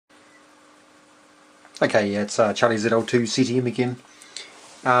Okay, yeah, it's Charlie ZL2 CTM again.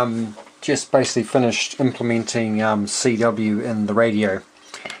 Just basically finished implementing CW in the radio.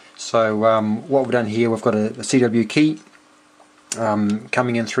 So what we've done here, we've got a CW key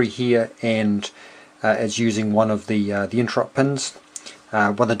coming in through here, and it's using one of the interrupt pins.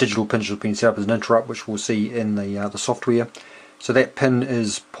 One of the digital pins has been set up as an interrupt, which we'll see in the software. So that pin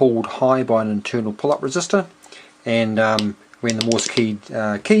is pulled high by an internal pull-up resistor, and when the Morse key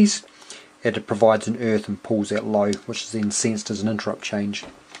keys, it provides an earth and pulls that low, which is then sensed as an interrupt change.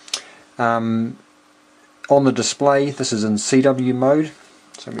 On the display, this is in CW mode,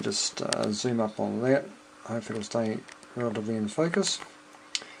 so let me just zoom up on that. Hopefully it'll stay relatively in focus.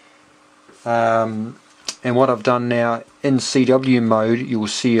 And what I've done now, in CW mode, you'll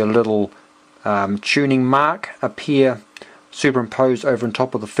see a little tuning mark appear superimposed over on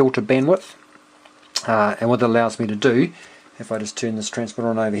top of the filter bandwidth. And what it allows me to do, if I just turn this transmitter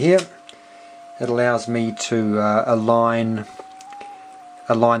on over here, it allows me to align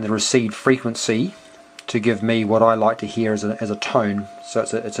the received frequency to give me what I like to hear as a tone. So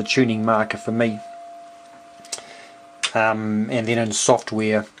it's a tuning marker for me. And then in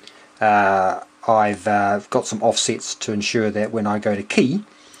software, I've got some offsets to ensure that when I go to key,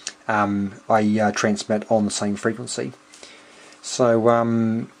 I transmit on the same frequency.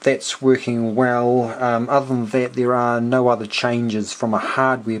 So that's working well. Other than that, there are no other changes from a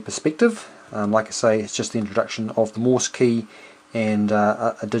hardware perspective. Like I say, it's just the introduction of the Morse key and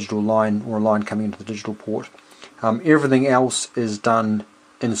a digital line, or a line coming into the digital port. Everything else is done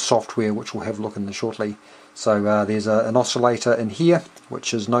in software, which we'll have a look in shortly. So there's an oscillator in here,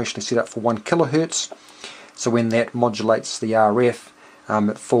 which is notionally set up for 1 kHz. So when that modulates the RF,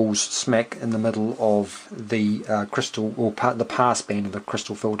 it falls smack in the middle of the crystal, or the pass band of the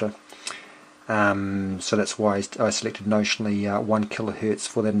crystal filter. So that's why I selected notionally 1 kHz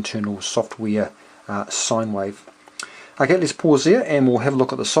for that internal software sine wave. Okay, let's pause there and we'll have a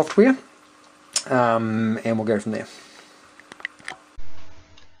look at the software, and we'll go from there.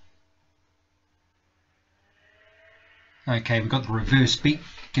 Okay, we've got the reverse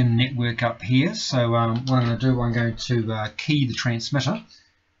beacon network up here. So what I'm going to do, I'm going to key the transmitter,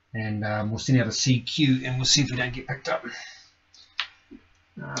 and we'll send out a CQ, and we'll see if we don't get picked up.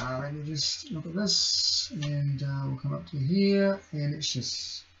 Let me just look at this, and we'll come up to here, and let's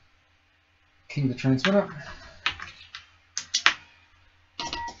just key the transmitter.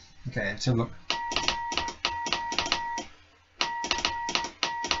 Okay, let's have a look.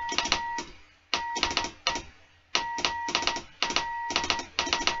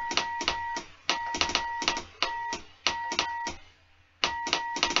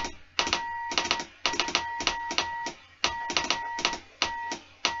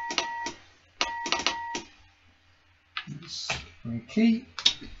 Key,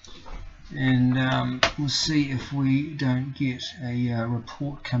 and we'll see if we don't get a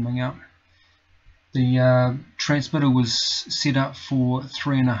report coming up. The transmitter was set up for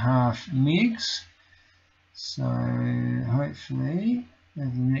 3.5 megs, so hopefully over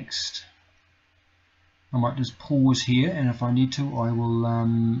the next, I might just pause here, and if I need to I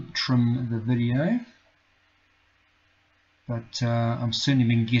will trim the video, but I've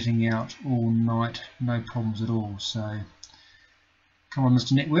certainly been getting out all night, no problems at all. So come on,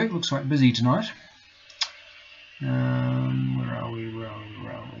 Mr. Network, looks like busy tonight. Where are we?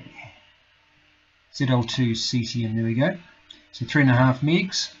 ZL2 CTM, there we go. So 3.5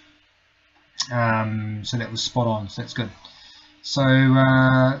 megs. So that was spot on, so that's good. So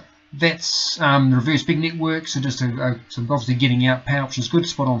that's the reverse big network. So just so obviously getting out power, which is good,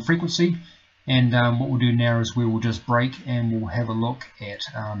 spot on frequency. And what we'll do now is we will just break and we'll have a look at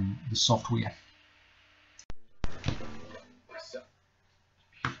the software.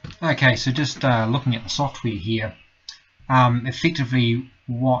 Okay, so just looking at the software here, effectively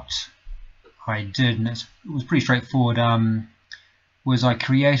what I did, and it was pretty straightforward, was I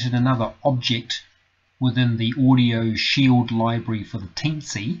created another object within the audio shield library for the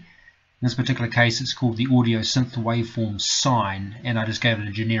Teensy. In this particular case it's called the audio synth waveform sine, and I just gave it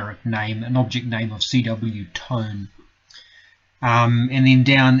a generic name, an object name of CW tone. And then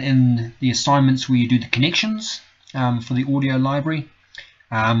down in the assignments where you do the connections for the audio library,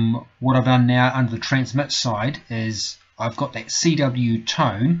 what I've done now under the transmit side is I've got that CW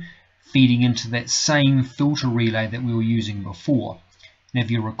tone feeding into that same filter relay that we were using before. And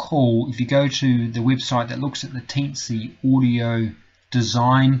if you recall, if you go to the website that looks at the Teensy audio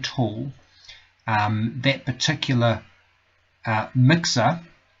design tool, that particular mixer,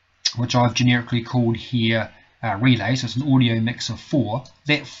 which I've generically called here relay, so it's an audio mixer 4,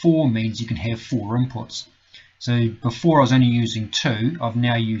 that 4 means you can have 4 inputs. So before I was only using 2, I've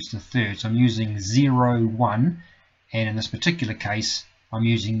now used the third. So I'm using 0, 1, and in this particular case I'm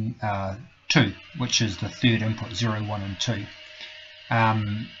using 2, which is the third input, 0, 1 and 2.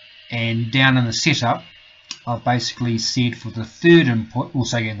 And down in the setup I've basically said for the third input,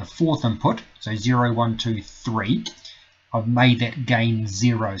 also again the fourth input, so 0, 1, 2, 3, I've made that gain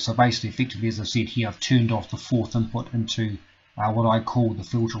 0. So basically, effectively, as I said here, I've turned off the fourth input into what I call the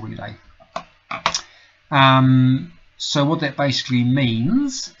filter relay. So what that basically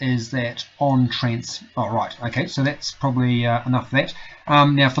means is that on so that's probably enough of that.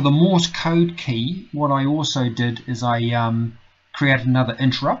 Now for the Morse code key, what I also did is I created another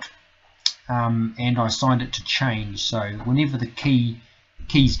interrupt, and I assigned it to change. So whenever the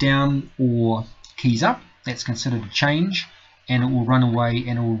key's down or key's up, that's considered a change, and it will run away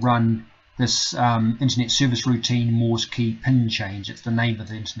and it will run this internet service routine Morse key pin change. It's the name of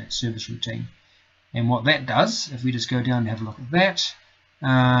the internet service routine. And what that does, if we just go down and have a look at that,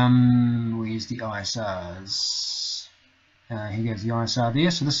 where's the ISRs? Here goes the ISR there.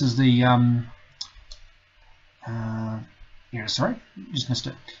 So this is the sorry, just missed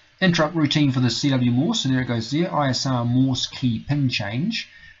it. Interrupt routine for the CW Morse. So there it goes there. ISR Morse key pin change.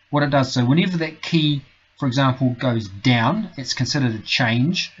 What it does, so whenever that key, for example, goes down, it's considered a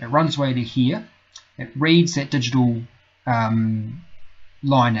change. It runs away to here. It reads that digital line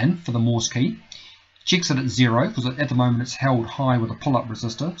in for the Morse key. Checks it at 0, because at the moment it's held high with a pull-up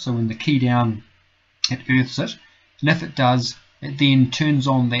resistor. So when the key down, it earths it. And if it does, it then turns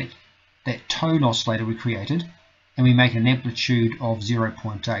on that tone oscillator we created, and we make an amplitude of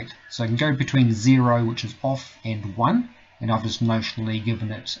 0.8. So I can go between 0, which is off, and 1, and I've just notionally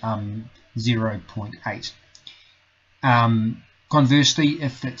given it 0.8. Conversely,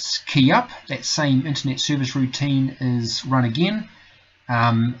 if it's key up, that same internet service routine is run again,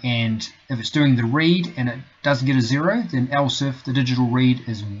 and if it's doing the read and it doesn't get a 0, then else if the digital read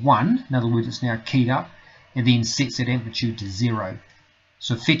is 1, in other words it's now keyed up, and then sets that amplitude to 0.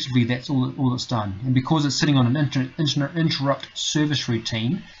 So effectively that's all it's done. And because it's sitting on an interrupt service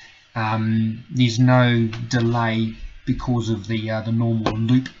routine, there's no delay because of the normal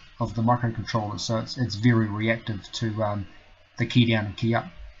loop of the microcontroller. So it's very reactive to the key down and key up.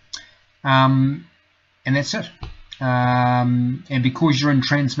 And that's it. And because you're in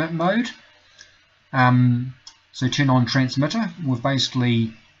transmit mode, so turn on transmitter, we've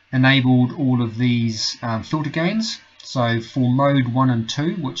basically enabled all of these filter gains. So for mode 1 and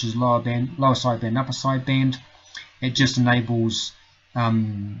 2, which is lower sideband, upper sideband, it just enables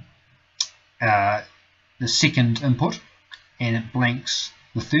the second input, and it blanks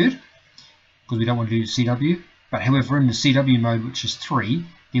the third, because we don't want to do CW. But however, in the CW mode, which is 3,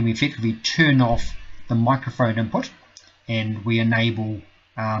 then we effectively turn off the microphone input, and we enable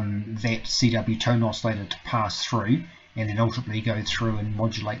that CW tone oscillator to pass through, and then ultimately go through and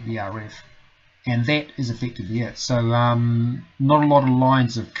modulate the RF. And that is effectively it. So not a lot of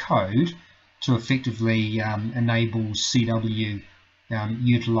lines of code to effectively enable CW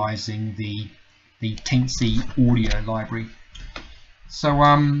utilizing the Teensy audio library. So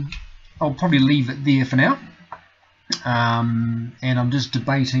I'll probably leave it there for now. And I'm just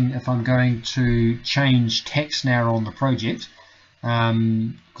debating if I'm going to change tax now on the project,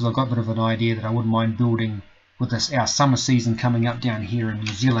 because I've got a bit of an idea that I wouldn't mind building with this, our summer season coming up down here in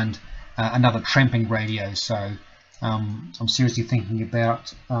New Zealand, another tramping radio. So I'm seriously thinking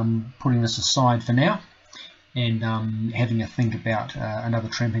about putting this aside for now and having a think about another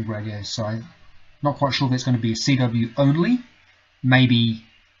tramping radio. So I'm not quite sure if that's going to be a CW only, maybe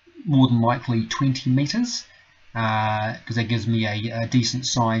more than likely 20 meters, because that gives me a decent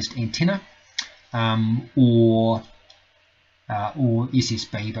sized antenna, or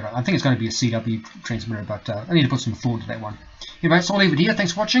SSB, but I think it's going to be a CW transmitter, but I need to put some thought into that one. Anyway, so I'll leave it here.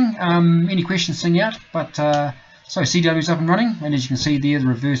 Thanks for watching. Any questions, sing out. But so CW's up and running, and as you can see there, the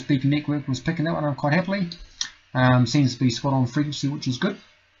reverse beacon network was picking that one up quite happily. Seems to be spot on frequency, which is good.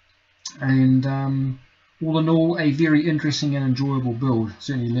 And all in all, a very interesting and enjoyable build.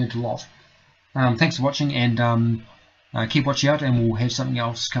 Certainly learned a lot. Thanks for watching, and keep watching out, and we'll have something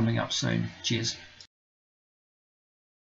else coming up soon. Cheers.